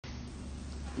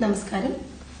നമസ്കാരം.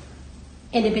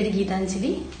 എൻ്റെ പേര് ഗീതാഞ്ജലി.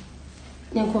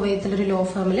 ഞാൻ കുവൈത്തിലൊരു ലോ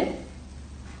ഫേമിൽ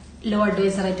ലോ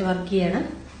അഡ്വൈസറായിട്ട് വർക്ക് ചെയ്യാണ്.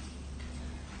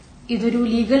 ഇതൊരു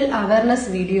ലീഗൽ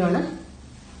അവയർനെസ് വീഡിയോ ആണ്.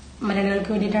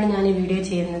 മലയാളികൾക്ക് വേണ്ടിയിട്ടാണ് ഞാൻ ഈ വീഡിയോ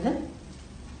ചെയ്യുന്നത്.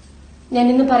 ഞാൻ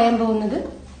ഇന്ന് പറയാൻ പോകുന്നത്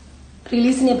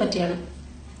റിലീസിനെ പറ്റിയാണ്.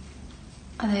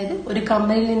 അതായത് ഒരു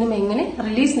കമ്പനിയിൽ നിന്നും എങ്ങനെ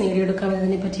റിലീസ് നേടിയെടുക്കാം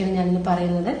എന്നതിനെ പറ്റിയാണ് ഞാനിന്ന്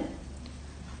പറയുന്നത്.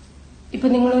 ഇപ്പൊ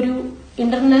നിങ്ങളൊരു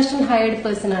ഇന്റർനാഷണൽ ഹയർഡ്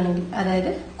പേഴ്സൺ ആണെങ്കിൽ, അതായത്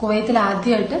കുവൈത്തിൽ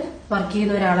ആദ്യമായിട്ട് വർക്ക്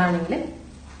ചെയ്യുന്ന ഒരാളാണെങ്കിൽ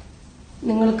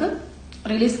നിങ്ങൾക്ക്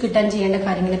റിലീസ് കിട്ടാൻ ചെയ്യേണ്ട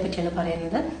കാര്യങ്ങളെ പറ്റിയാണ്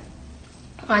പറയുന്നത്.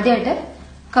 ആദ്യമായിട്ട്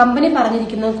കമ്പനി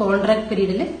പറഞ്ഞിരിക്കുന്ന കോൺട്രാക്ട്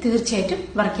പീരീഡിൽ തീർച്ചയായിട്ടും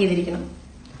വർക്ക് ചെയ്തിരിക്കണം.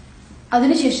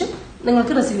 അതിനുശേഷം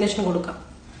നിങ്ങൾക്ക് റെസിഗ്നേഷൻ കൊടുക്കാം.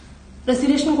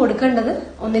 റെസിഗ്നേഷൻ കൊടുക്കേണ്ടത്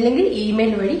ഒന്നില്ലെങ്കിൽ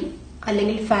ഇമെയിൽ വഴി,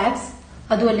 അല്ലെങ്കിൽ ഫാക്സ്,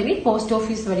 അതും അല്ലെങ്കിൽ പോസ്റ്റ്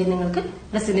ഓഫീസ് വഴി നിങ്ങൾക്ക്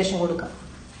റെസിഗ്നേഷൻ കൊടുക്കാം.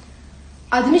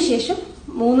 അതിനുശേഷം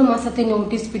 3 മാസത്തെ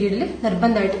നോട്ടീസ് പീരീഡിൽ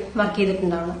നിർബന്ധമായിട്ട് വർക്ക്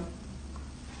ചെയ്തിട്ടുണ്ടാവണം.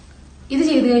 ഇത്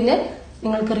ചെയ്തു കഴിഞ്ഞാൽ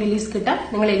നിങ്ങൾക്ക് റിലീസ് കിട്ടാൻ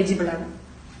നിങ്ങൾ എലിജിബിൾ ആണ്.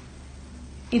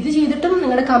 ഇത് ചെയ്തിട്ടും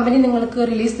നിങ്ങളുടെ കമ്പനി നിങ്ങൾക്ക്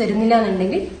റിലീസ് തരുന്നില്ല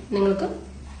എന്നുണ്ടെങ്കിൽ നിങ്ങൾക്ക്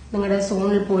നിങ്ങളുടെ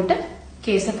സോണിൽ പോയിട്ട്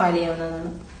കേസ് ഫയൽ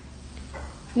ചെയ്യാവുന്നതാണ്.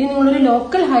 ഇനി നിങ്ങളൊരു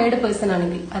ലോക്കൽ ഹയർഡ് പേഴ്സൺ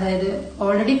ആണെങ്കിൽ, അതായത്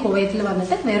ഓൾറെഡി കുവൈത്തിൽ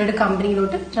വന്നിട്ട് വേറൊരു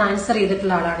കമ്പനിയിലോട്ട് ട്രാൻസ്ഫർ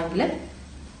ചെയ്തിട്ടുള്ള ആളാണെങ്കിൽ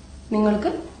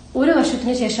നിങ്ങൾക്ക് 1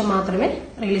 വർഷത്തിന് ശേഷം മാത്രമേ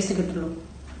റിലീസ് കിട്ടുള്ളൂ.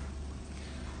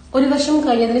 1 വർഷം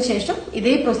കഴിഞ്ഞതിന് ശേഷം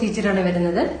ഇതേ പ്രൊസീജിയറാണ്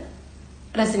വരുന്നത്.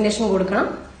 റെസിഗ്നേഷൻ കൊടുക്കണം.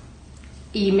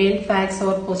 Email, fax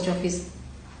or post office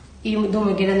ഇത്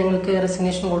മുഖേന നിങ്ങൾക്ക്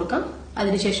റെസിഗ്നേഷൻ കൊടുക്കാം.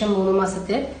 അതിനുശേഷം 3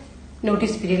 മാസത്തെ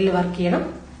നോട്ടീസ് പീരീഡിൽ വർക്ക് ചെയ്യണം.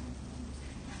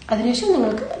 അതിനുശേഷം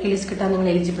നിങ്ങൾക്ക് റിലീസ് കിട്ടാൻ നിങ്ങൾ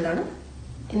എലിജിബിൾ ആണ്.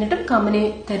 എന്നിട്ടും കമ്പനി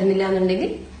തരുന്നില്ല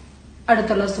എന്നുണ്ടെങ്കിൽ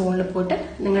അടുത്തുള്ള സോണിൽ പോയിട്ട്,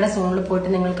 നിങ്ങളുടെ സോണിൽ പോയിട്ട്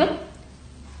നിങ്ങൾക്ക്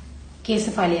കേസ്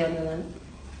ഫയൽ ചെയ്യാവുന്നതാണ്.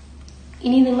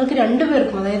 ഇനി നിങ്ങൾക്ക്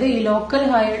രണ്ടുപേർക്കും, അതായത് ഈ ലോക്കൽ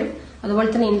ഹയർഡും അതുപോലെ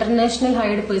തന്നെ ഇന്റർനാഷണൽ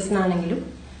ഹയർഡ് പേഴ്സൺ ആണെങ്കിലും,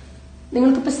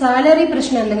 നിങ്ങൾക്കിപ്പോ സാലറി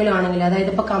പ്രശ്നം എന്തെങ്കിലും ആണെങ്കിൽ, അതായത്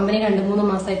ഇപ്പൊ കമ്പനി 2-3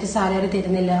 മാസമായിട്ട് സാലറി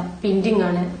തരുന്നില്ല, പെൻഡിംഗ്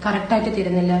ആണ്, കറക്റ്റായിട്ട്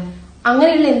തരുന്നില്ല,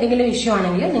 അങ്ങനെയുള്ള എന്തെങ്കിലും ഇഷ്യൂ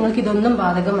ആണെങ്കിൽ നിങ്ങൾക്ക് ഇതൊന്നും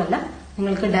ബാധകമല്ല.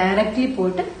 നിങ്ങൾക്ക് ഡയറക്റ്റ്ലി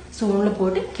പോയിട്ട് സോണിൽ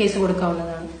പോയിട്ട് കേസ്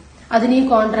കൊടുക്കാവുന്നതാണ്. അതിന് ഈ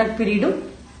കോൺട്രാക്ട് പീരീഡും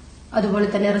അതുപോലെ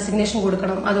തന്നെ റെസിഗ്നേഷൻ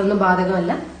കൊടുക്കണം, അതൊന്നും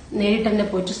ബാധകമല്ല. നേരിട്ട് തന്നെ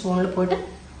പോയിട്ട് സോണിൽ പോയിട്ട്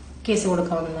കേസ്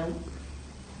കൊടുക്കാവുന്നതാണ്.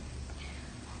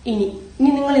 ഇനി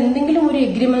നിങ്ങൾ എന്തെങ്കിലും ഒരു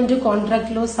എഗ്രിമെന്റ്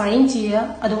കോൺട്രാക്റ്റിലോ സൈൻ ചെയ്യുക,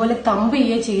 അതുപോലെ തമ്പ്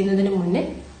ചെയ്യുക ചെയ്യുന്നതിന് മുന്നേ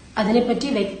അതിനെപ്പറ്റി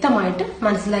വ്യക്തമായിട്ട്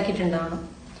മനസ്സിലാക്കിയിട്ടുണ്ടാവണം.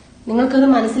 നിങ്ങൾക്കത്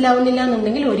മനസ്സിലാവുന്നില്ല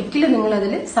എന്നുണ്ടെങ്കിൽ ഒരിക്കലും നിങ്ങൾ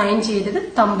അതിൽ സൈൻ ചെയ്തത്,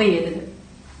 തമ്പ് ചെയ്തത്.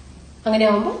 അങ്ങനെ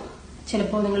ആവുമ്പോൾ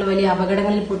ചിലപ്പോൾ നിങ്ങൾ വലിയ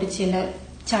അപകടങ്ങളിൽ പോയിട്ട്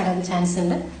ചാടാൻ ചാൻസ്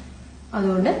ഉണ്ട്.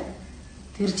 അതുകൊണ്ട്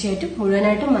തീർച്ചയായിട്ടും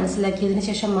മുഴുവനായിട്ടും മനസ്സിലാക്കിയതിനു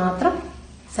ശേഷം മാത്രം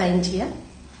സൈൻ ചെയ്യുക,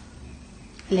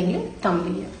 അല്ലെങ്കിൽ തമ്പ്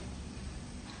ചെയ്യുക.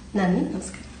 നന്ദി,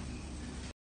 നമസ്കാരം.